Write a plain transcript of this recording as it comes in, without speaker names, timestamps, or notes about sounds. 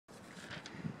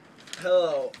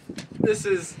Hello, this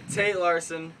is Tate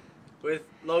Larson with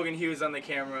Logan Hughes on the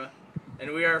camera,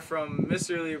 and we are from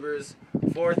Mr. Lieber's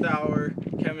 4th hour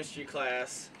chemistry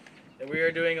class, and we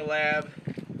are doing a lab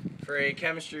for a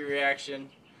chemistry reaction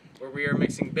where we are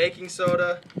mixing baking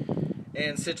soda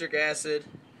and citric acid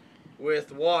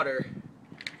with water,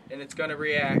 and it's going to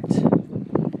react.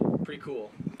 Pretty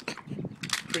cool.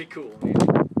 Pretty cool, man.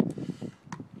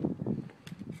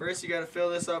 First you got to fill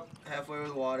this up halfway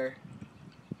with water.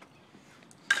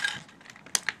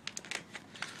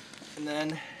 And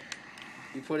then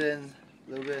you put in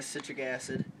a little bit of citric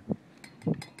acid.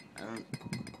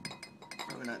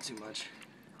 Probably not too much.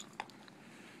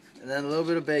 And then a little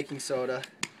bit of baking soda,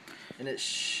 and it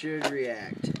should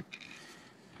react.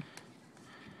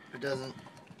 If it doesn't,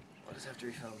 I'll just have to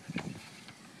refilm.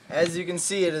 As you can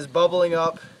see, it is bubbling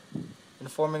up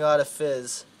and forming a lot of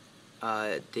fizz.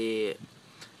 Actually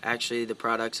the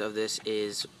products of this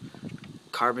is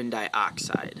carbon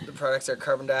dioxide. The products are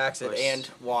carbon dioxide and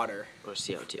water. Or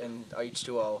CO2. And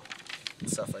H2O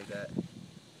and stuff like that.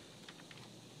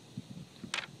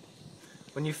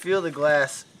 When you feel the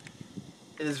glass,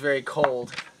 it is very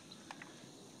cold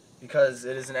because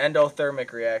it is an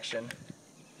endothermic reaction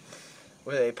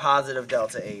with a positive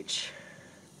delta H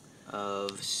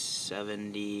Of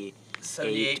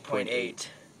 78.8,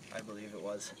 I believe it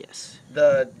was. Yes.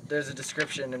 There's a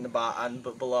description in the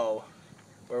below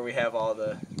where we have all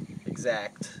the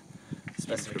exact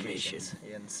specifications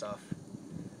and stuff.